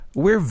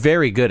We're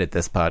very good at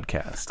this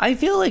podcast. I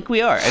feel like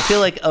we are. I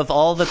feel like of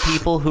all the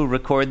people who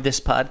record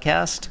this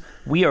podcast,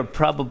 we are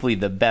probably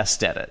the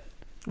best at it.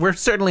 We're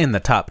certainly in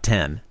the top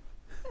 10.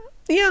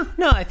 Yeah,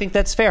 no, I think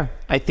that's fair.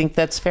 I think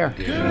that's fair.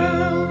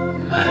 Girl,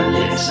 my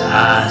lips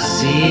are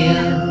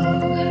sealed.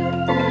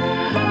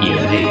 You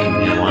make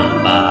me want to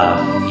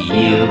barf.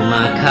 Yield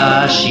my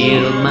car,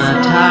 shield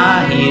my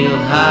tie, heel,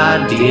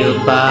 high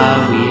deal,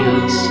 bar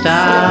wheel,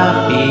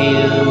 stop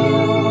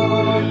you.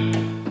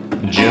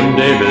 Jim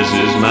Davis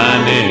is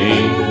my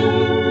name.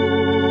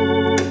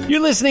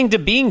 You're listening to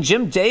Being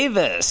Jim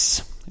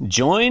Davis.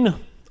 Join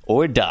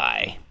or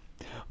die.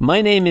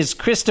 My name is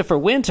Christopher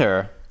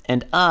Winter,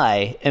 and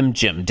I am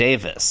Jim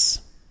Davis.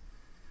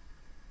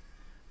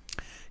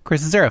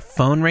 Chris, is there a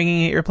phone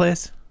ringing at your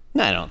place?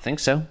 No, I don't think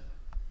so.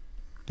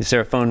 Is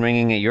there a phone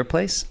ringing at your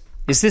place?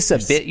 Is this a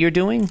bit you're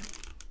doing?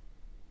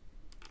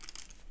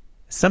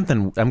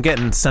 Something. I'm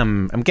getting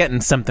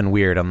something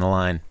weird on the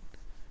line.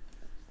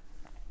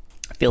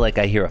 I feel like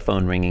I hear a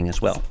phone ringing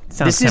as well.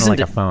 Sounds kind of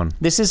like a phone.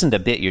 This isn't a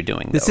bit you're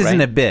doing, This though, isn't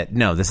right? a bit.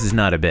 No, this is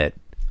not a bit.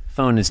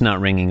 Phone is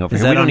not ringing over Is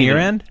here. that on your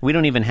end? We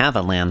don't even have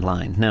a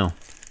landline. No.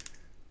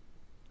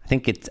 I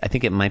think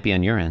it might be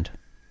on your end.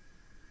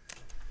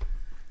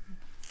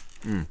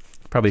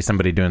 Probably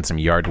somebody doing some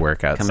yard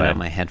work outside. Coming out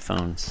my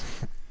headphones.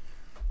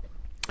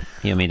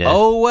 You want me to?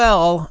 Oh,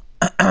 well.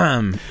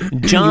 John,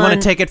 you want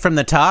to take it from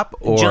the top,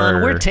 or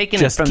John, we're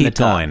taking just it from keep the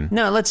top. going?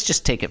 No, let's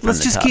just take it from the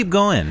top. Let's just keep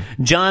going.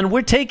 John,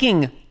 we're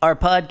taking our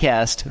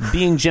podcast,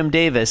 Being Jim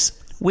Davis,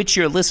 which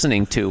you're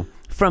listening to,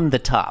 from the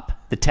top.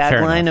 The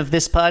tagline of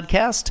this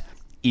podcast,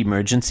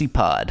 Emergency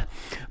Pod.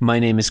 My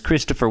name is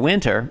Christopher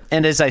Winter,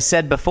 and as I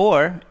said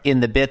before,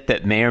 in the bit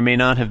that may or may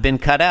not have been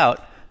cut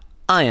out,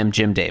 I am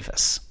Jim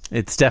Davis.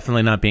 It's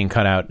definitely not being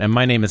cut out. And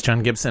my name is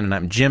John Gibson, and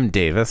I'm Jim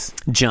Davis.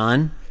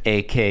 John,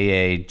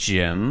 a.k.a.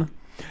 Jim.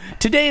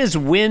 Today is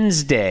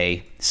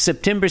Wednesday,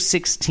 September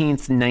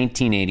 16th,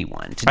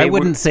 1981. Today I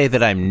wouldn't say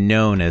that I'm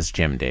known as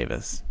Jim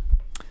Davis.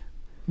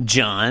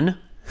 John,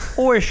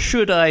 or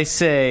should I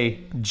say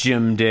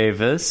Jim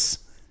Davis?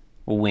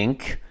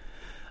 Wink.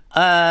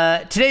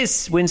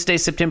 Today's Wednesday,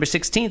 September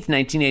 16th,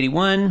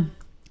 1981.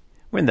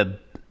 We're in the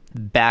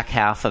back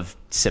half of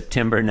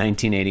September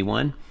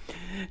 1981.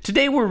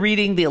 Today we're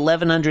reading the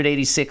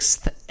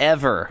 1186th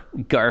ever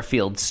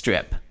Garfield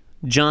strip.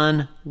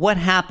 John, what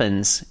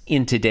happens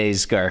in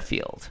today's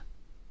Garfield?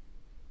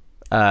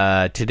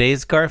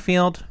 Today's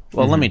Garfield?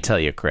 Well, let me tell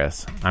you,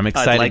 Chris. I'm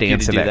excited like to you to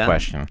answer do that that.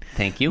 question.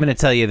 Thank you. I'm going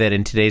to tell you that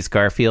in today's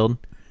Garfield,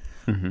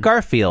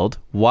 Garfield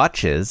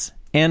watches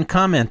and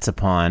comments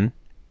upon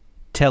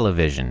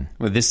television.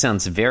 Well, this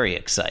sounds very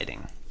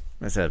exciting.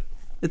 It's an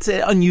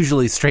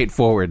unusually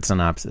straightforward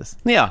synopsis.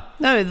 Yeah.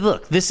 No,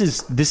 look, this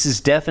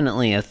is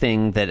definitely a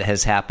thing that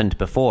has happened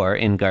before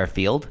in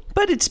Garfield,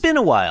 but it's been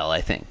a while, I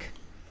think.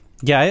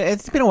 Yeah,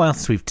 it's been a while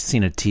since we've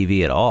seen a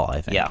TV at all, I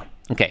think. Yeah.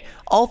 Okay.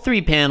 All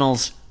three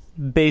panels,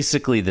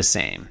 basically the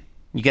same.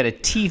 You got a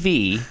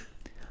TV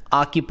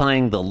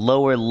occupying the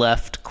lower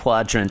left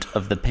quadrant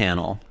of the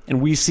panel,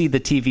 and we see the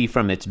TV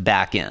from its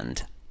back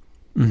end.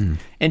 Mm-hmm.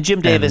 And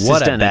Jim Davis what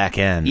has a done back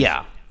end.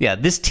 Yeah. Yeah.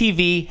 This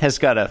TV has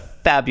got a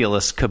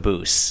fabulous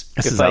caboose.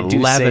 This if is I a do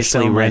lavishly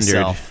say so rendered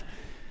myself.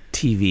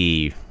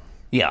 TV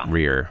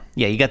rear.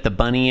 Yeah, you got the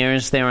bunny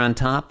ears there on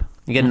top.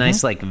 You get a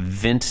nice,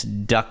 vent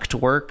duct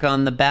work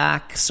on the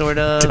back, sort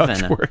of.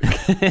 Duct work.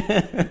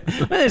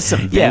 Well, there's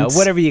some vents. Yeah,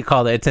 whatever you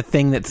call it. It's a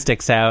thing that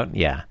sticks out.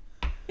 Yeah.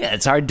 Yeah,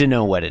 it's hard to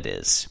know what it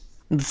is.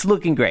 It's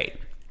looking great.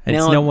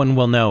 No one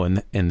will know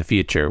in the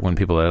future when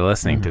people are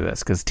listening to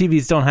this, because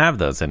TVs don't have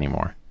those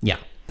anymore. Yeah.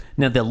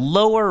 Now, the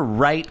lower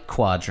right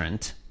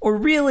quadrant, or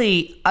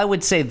really, I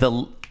would say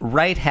the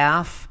right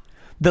half,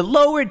 the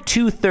lower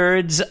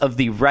 2/3 of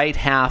the right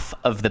half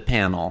of the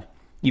panel,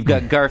 you've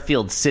got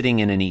Garfield sitting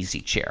in an easy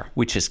chair,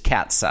 which is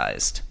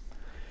cat-sized.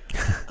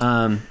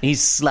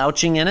 He's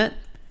slouching in it,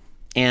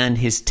 and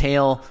his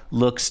tail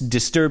looks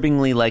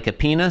disturbingly like a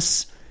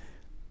penis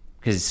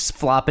because it's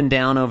flopping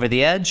down over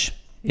the edge.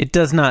 It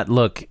does not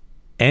look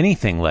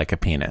anything like a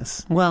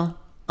penis. Well,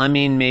 I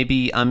mean,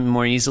 maybe I'm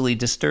more easily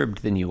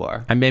disturbed than you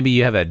are. And maybe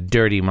you have a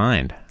dirty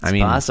mind. It's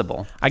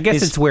possible. I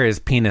guess it's where his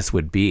penis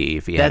would be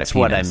if he had a penis. That's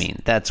what I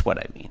mean. That's what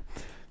I mean.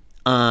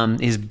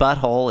 His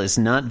butthole is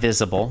not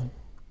visible.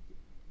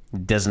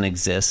 Doesn't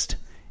exist.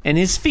 And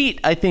his feet,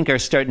 I think, are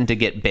starting to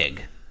get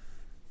big.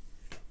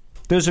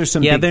 Those are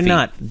some big they're feet.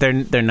 not.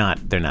 They're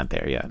not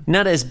there yet.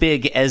 Not as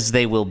big as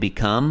they will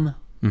become.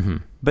 Mm-hmm.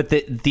 But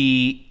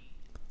the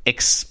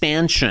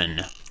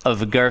expansion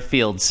of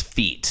Garfield's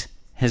feet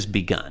has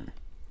begun.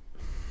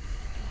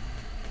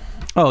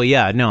 Oh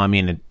yeah, no, I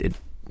mean it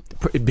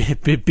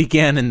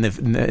began in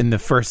the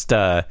first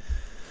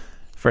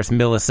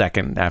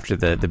millisecond after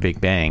the Big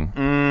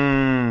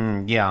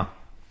Bang. Yeah.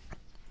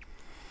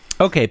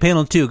 Okay,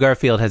 panel 2.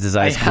 Garfield has his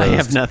eyes closed. I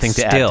have nothing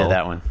to add to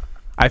that one.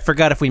 I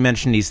forgot if we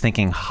mentioned he's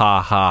thinking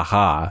ha ha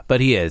ha, but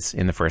he is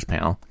in the first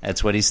panel.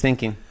 That's what he's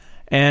thinking.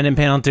 And in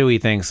panel 2, he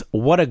thinks,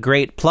 "What a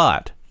great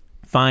plot,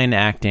 fine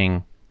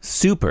acting,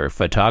 super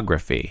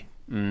photography."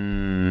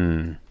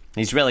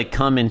 He's really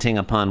commenting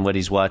upon what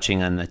he's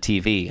watching on the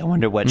TV. I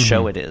wonder what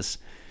show it is.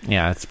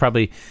 Yeah, it's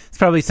probably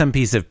some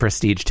piece of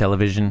prestige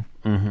television.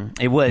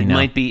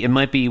 It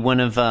might be one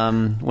of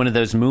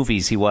those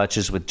movies he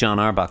watches with John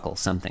Arbuckle.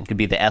 Something could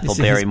be the Ethel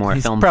Barrymore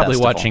he's Film probably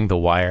Festival. watching The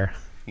Wire.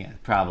 Yeah,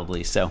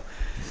 probably so.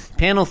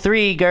 Panel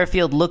 3,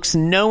 Garfield looks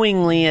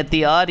knowingly at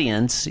the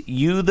audience,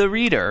 you the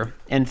reader,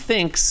 and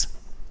thinks,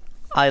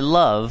 "I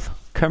love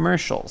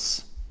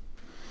commercials."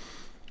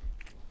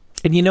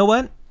 And you know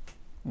what?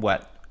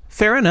 What?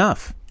 Fair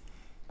enough.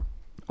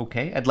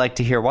 Okay, I'd like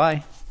to hear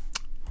why.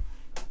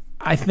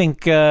 I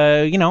think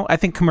I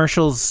think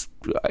commercials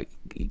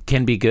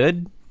can be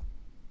good.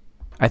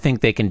 I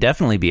think they can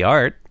definitely be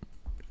art.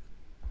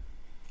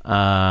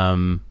 I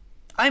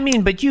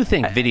mean, but you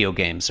think video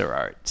games are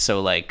art,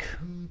 so like...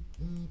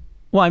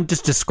 Well, I'm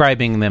just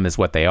describing them as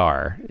what they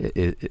are.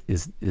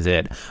 Is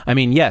it? I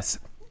mean, yes,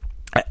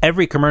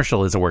 every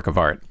commercial is a work of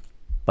art.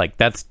 Like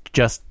those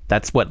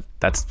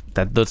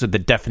are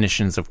the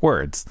definitions of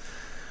words.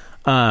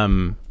 I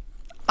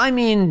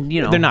mean,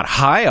 they're not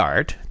high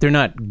art. They're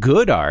not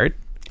good art.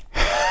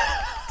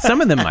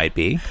 Some of them might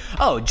be.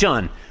 Oh,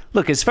 John,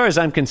 look, as far as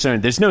I'm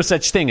concerned, there's no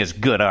such thing as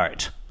good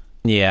art.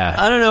 Yeah.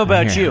 I don't know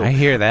about you. I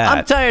hear that.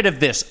 I'm tired of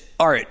this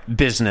art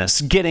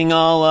business getting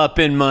all up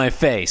in my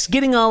face,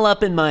 getting all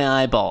up in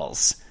my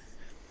eyeballs.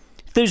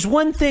 If there's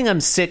one thing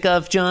I'm sick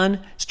of, John,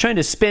 it's trying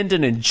to spend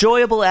an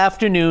enjoyable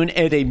afternoon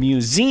at a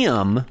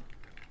museum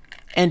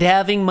and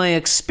having my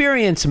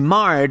experience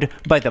marred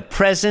by the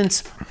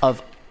presence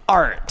of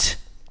art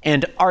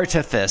and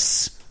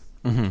artifice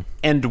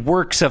and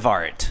works of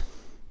art.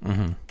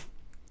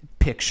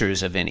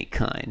 Pictures of any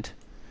kind.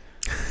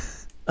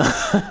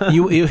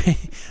 you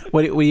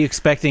what were you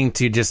expecting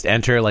to just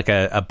enter like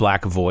a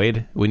black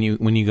void when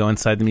you go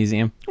inside the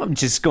museum? I'm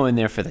just going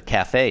there for the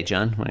cafe,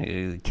 John. When I go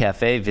to the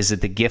cafe, visit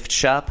the gift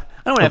shop.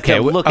 I don't have to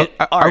look at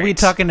art.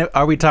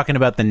 Are we talking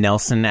about the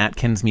Nelson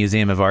Atkins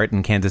Museum of Art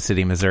in Kansas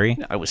City, Missouri?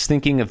 I was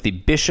thinking of the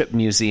Bishop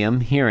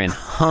Museum here in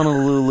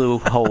Honolulu,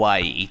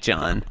 Hawaii,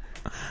 John.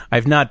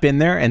 I've not been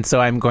there, and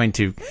so I'm going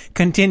to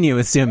continue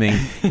assuming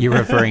you're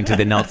referring to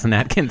the Nelson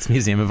Atkins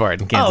Museum of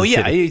Art in Kansas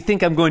City. Oh, yeah. You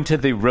think I'm going to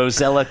the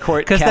Rosella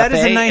Court Cafe that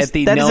is a nice, at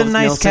the that is a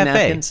nice Nelson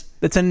cafe. Atkins?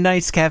 It's a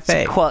nice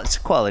cafe. It's a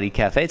quality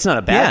cafe. It's not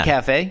a bad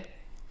cafe.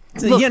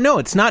 Look, no,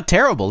 it's not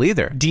terrible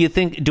either. Do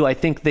I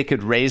think they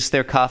could raise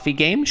their coffee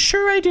game?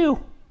 Sure I do.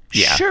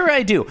 Yeah. Sure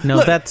I do. No,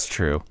 Look, that's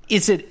true.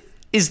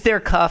 Is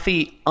their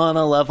coffee on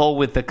a level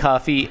with the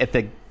coffee at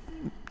the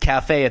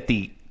cafe at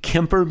the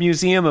Kemper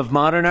Museum of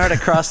Modern Art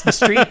across the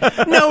street?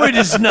 No, it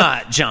is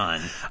not, John.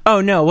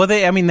 Oh no. Well,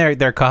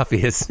 their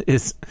coffee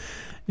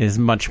is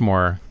much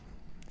more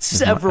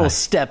several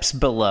steps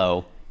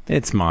below.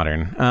 It's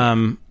modern.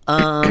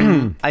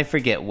 I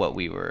forget what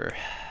we were.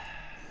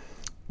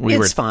 We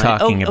were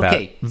talking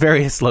about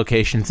various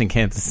locations in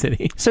Kansas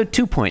City. So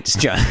 2 points,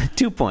 John.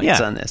 2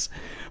 points on this.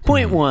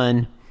 Point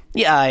one.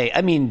 Yeah,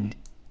 I mean,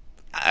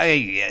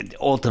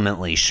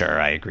 ultimately,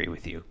 sure, I agree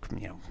with you.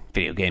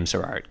 Video games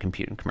are art,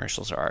 computer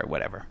commercials are art,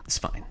 whatever. It's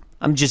fine.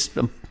 I'm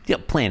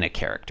playing a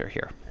character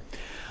here.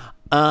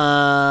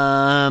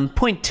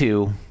 Point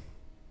two.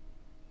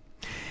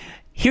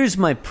 Here's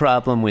my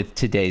problem with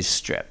today's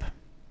strip.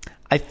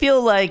 I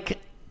feel like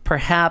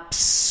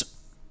perhaps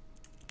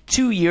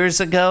 2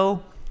 years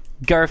ago,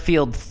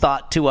 Garfield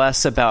thought to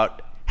us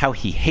about how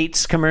he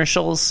hates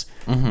commercials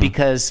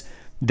because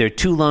they're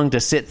too long to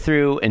sit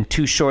through and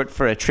too short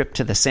for a trip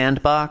to the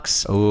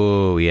sandbox.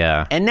 Oh,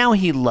 yeah. And now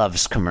he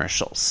loves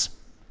commercials.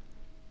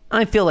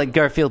 I feel like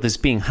Garfield is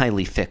being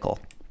highly fickle.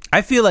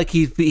 I feel like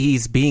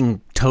he's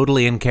being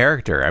totally in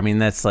character. I mean,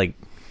 that's like,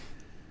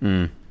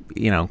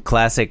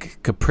 classic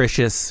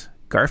capricious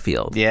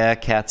Garfield. Yeah,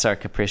 cats are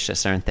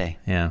capricious, aren't they?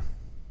 Yeah.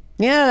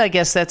 Yeah, I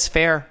guess that's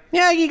fair.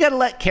 Yeah, you gotta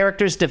let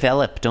characters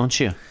develop, don't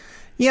you?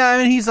 Yeah, I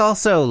mean, he's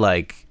also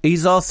like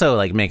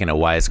making a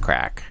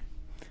wisecrack.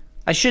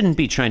 I shouldn't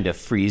be trying to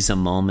freeze a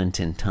moment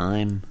in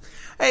time.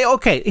 Hey,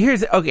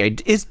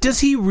 does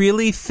he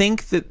really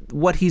think that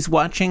what he's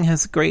watching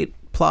has great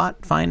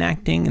plot, fine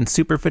acting, and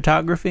super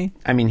photography?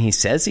 I mean, he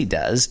says he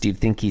does. Do you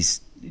think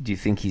he's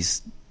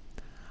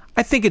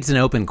I think it's an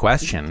open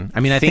question.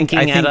 I mean, I think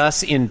at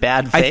us in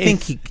bad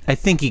faith. I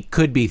think he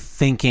could be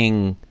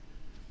thinking,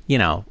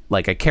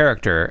 like a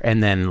character,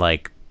 and then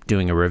like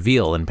doing a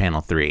reveal in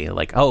panel 3,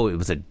 like, oh, it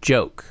was a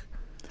joke.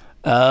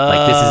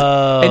 Like this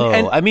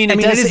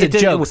is, it is a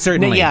joke,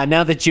 certainly. Yeah,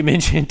 now that you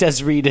mention it,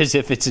 does read as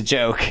if it's a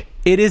joke.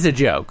 It is a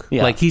joke.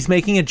 Yeah. Like he's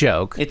making a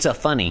joke. It's a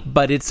funny,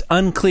 but it's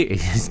unclear.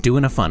 He's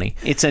doing a funny.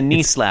 It's a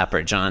knee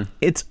slapper, John.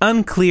 It's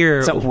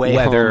unclear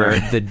whether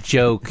Homer. The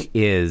joke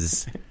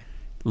is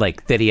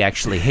like that he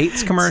actually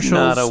hates commercials. It's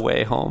not a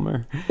way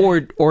Homer,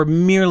 or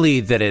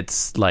merely that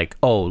it's like,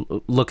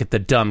 oh, look at the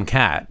dumb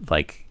cat.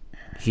 Like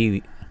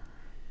he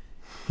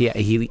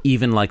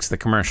even likes the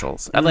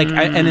commercials. And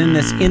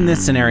in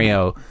this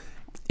scenario,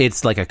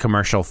 it's like a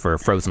commercial for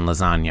frozen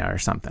lasagna or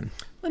something.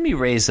 Let me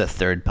raise a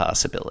third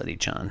possibility,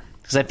 John,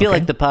 because I feel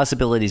like the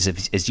possibilities,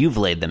 as you've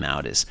laid them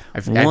out, is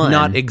I've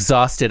not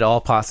exhausted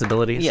all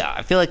possibilities. Yeah,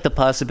 I feel like the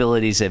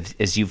possibilities,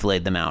 as you've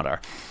laid them out, are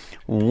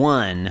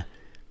One,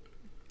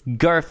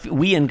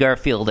 we and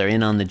Garfield are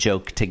in on the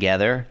joke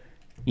together.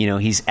 You know,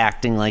 he's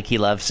acting like he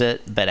loves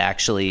it, but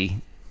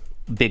actually,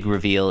 big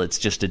reveal, it's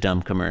just a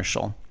dumb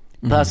commercial.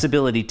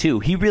 Possibility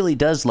 2, he really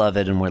does love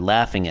it and we're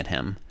laughing at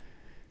him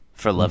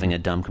for loving a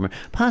dumb commercial.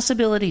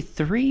 Possibility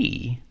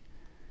 3,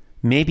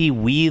 maybe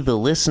we, the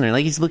listener,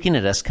 like he's looking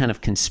at us kind of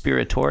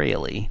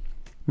conspiratorially.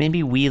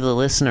 Maybe we, the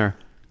listener,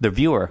 the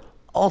viewer,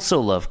 also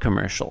love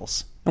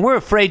commercials. And we're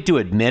afraid to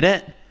admit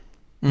it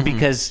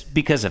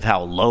because of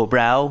how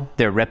lowbrow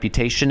their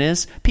reputation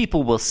is.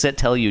 People will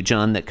tell you,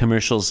 John, that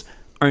commercials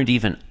aren't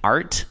even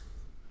art.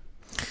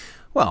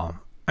 Well,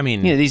 I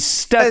mean, You know, these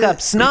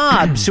stuck-up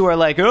snobs who are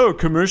like, "Oh,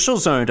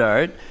 commercials aren't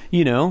art."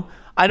 You know,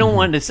 I don't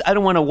want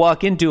to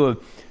walk into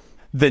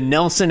the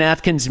Nelson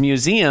Atkins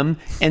Museum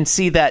and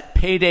see that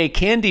Payday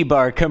candy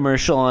bar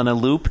commercial on a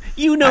loop.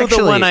 You know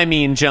the one I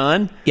mean,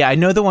 John. Yeah, I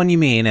know the one you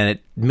mean, and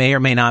it may or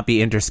may not be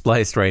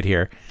interspliced right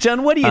here.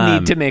 John, what do you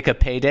need to make a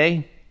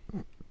Payday?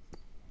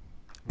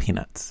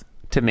 Peanuts.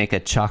 To make a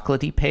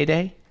chocolatey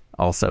Payday?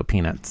 Also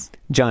peanuts.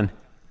 John,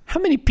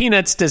 how many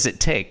peanuts does it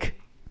take?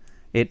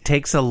 It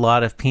takes a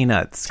lot of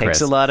peanuts, Chris.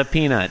 Takes a lot of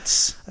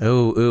peanuts.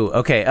 Ooh,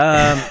 okay.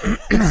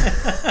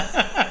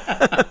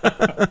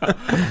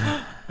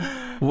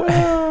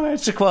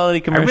 It's a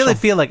quality commercial. I really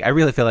feel like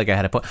I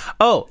had a point.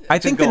 Oh, I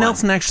think go the on.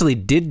 Nelson actually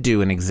did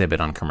do an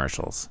exhibit on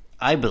commercials.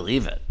 I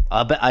believe it.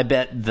 I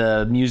bet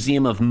the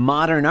Museum of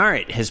Modern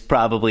Art has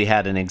probably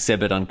had an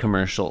exhibit on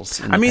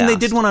commercials. In the They past.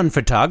 did one on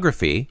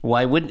photography.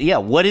 Why wouldn't? Yeah,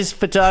 what is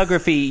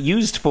photography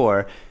used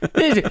for?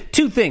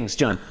 Two things,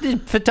 John.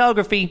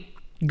 Photography,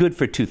 good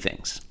for two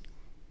things.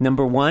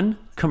 Number 1,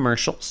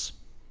 commercials.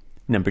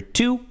 Number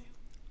 2,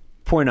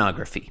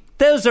 pornography.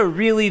 Those are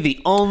really the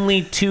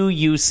only 2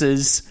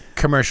 uses.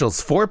 Commercials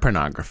for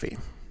pornography.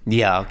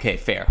 Yeah, okay,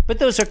 fair. But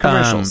those are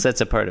commercials.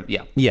 That's a part of,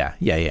 yeah. Yeah.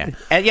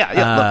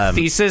 Look,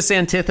 thesis,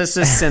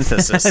 antithesis,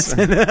 synthesis.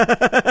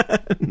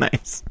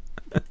 Nice.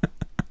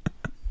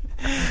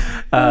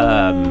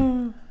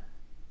 When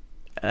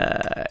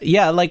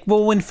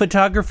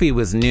photography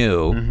was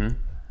new,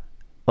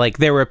 like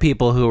there were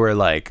people who were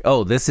like,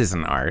 "Oh, this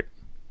isn't art,"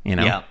 you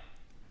know. Yeah.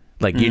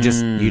 Like you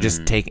just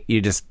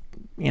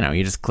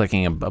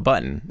clicking a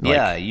button.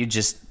 Like,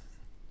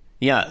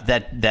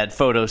 that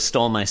photo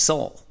stole my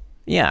soul.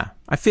 Yeah,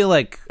 I feel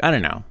like I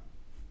don't know.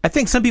 I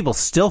think some people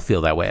still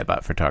feel that way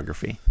about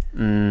photography.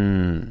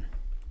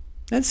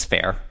 That's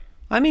fair.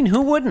 I mean,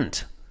 who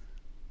wouldn't?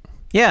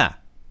 Yeah.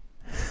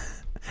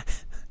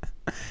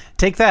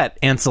 Take that,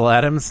 Ansel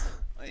Adams.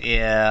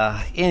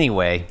 Yeah.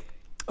 Anyway,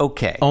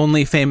 okay.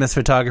 Only famous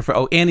photographer.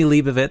 Oh, Annie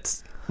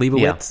Leibovitz.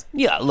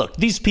 Yeah. Look,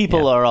 these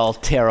people are all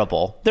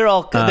terrible. They're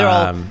all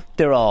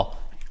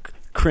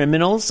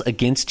criminals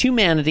against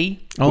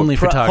humanity. Only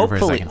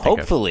photographers I can think of.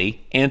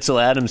 Hopefully, Ansel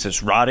Adams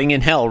is rotting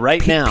in hell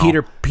right now.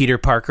 Peter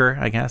Parker,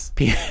 I guess.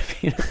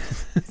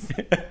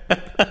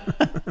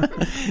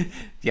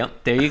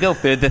 Yep, there you go.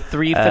 They're the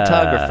 3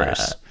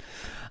 photographers.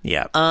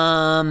 Yeah.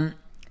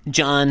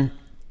 John,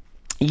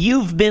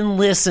 you've been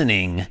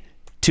listening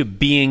to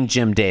Being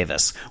Jim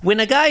Davis. When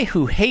a guy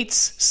who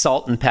hates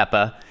salt and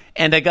pepper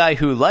and a guy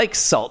who likes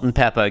salt and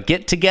pepper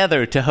get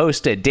together to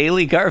host a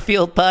daily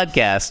Garfield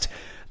podcast,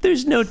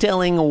 there's no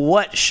telling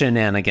what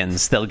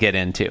shenanigans they'll get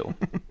into.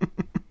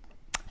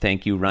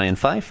 Thank you, Ryan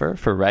Pfeiffer,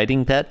 for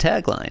writing that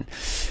tagline.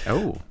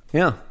 Oh.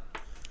 Yeah.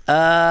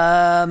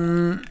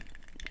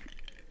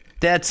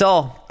 That's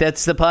all.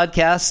 That's the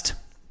podcast.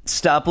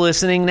 Stop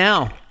listening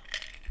now.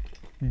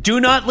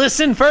 Do not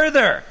listen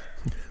further.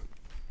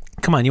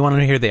 Come on, you want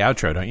to hear the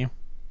outro, don't you?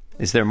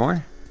 Is there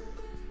more?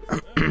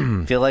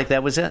 Feel like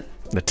that was it?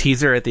 The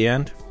teaser at the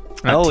end?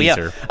 Not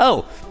teaser. Yeah.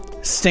 Oh,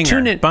 Stinger.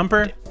 Tune in-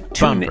 Bumper?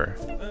 Bumper.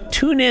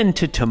 Tune in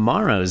to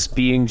tomorrow's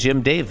Being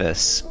Jim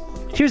Davis.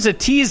 Here's a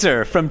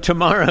teaser from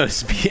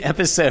tomorrow's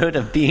episode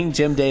of Being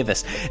Jim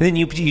Davis. And then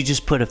you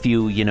just put a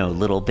few,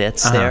 little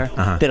bits there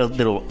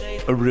that'll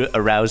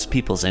arouse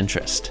people's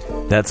interest.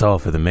 That's all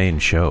for the main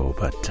show,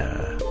 but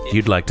if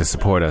you'd like to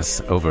support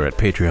us over at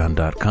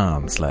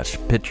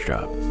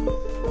patreon.com/pitchdrop,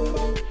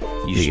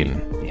 you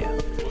can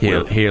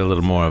hear a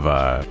little more of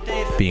our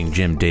Being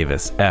Jim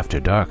Davis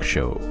After Dark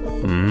show.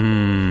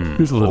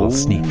 Here's a little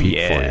sneak peek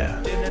for you.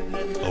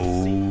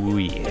 Oh,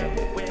 yeah.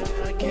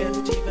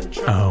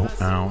 Oh,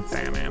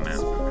 damn it.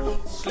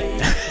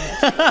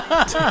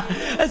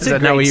 That's Is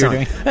that not what you were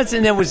doing?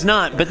 That was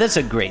not, but that's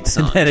a great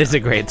song. That is a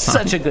great song.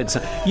 Such a good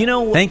song. You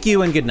know, Thank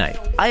you and good night.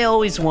 I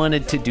always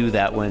wanted to do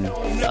that one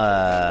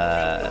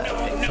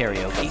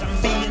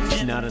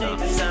karaoke. Not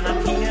enough. And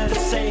I'm here to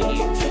say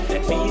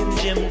that being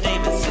Jim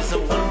Davis is a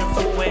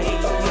wonderful way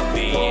to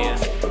be.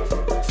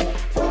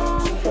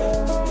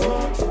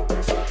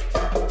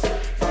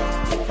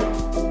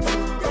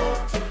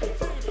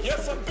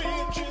 Yes, I'm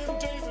being Jim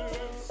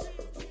Davis.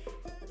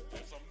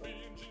 Yes, I'm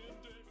being Jim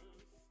Davis.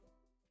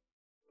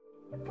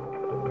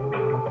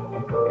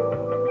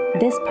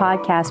 This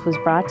podcast was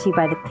brought to you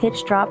by the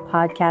Pitch Drop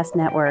Podcast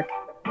Network.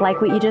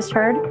 Like what you just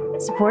heard?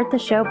 Support the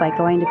show by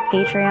going to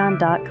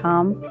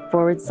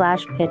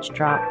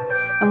patreon.com/pitchdrop.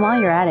 And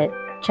while you're at it,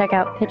 Check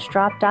out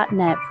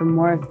pitchdrop.net for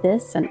more of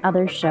this and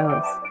other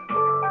shows.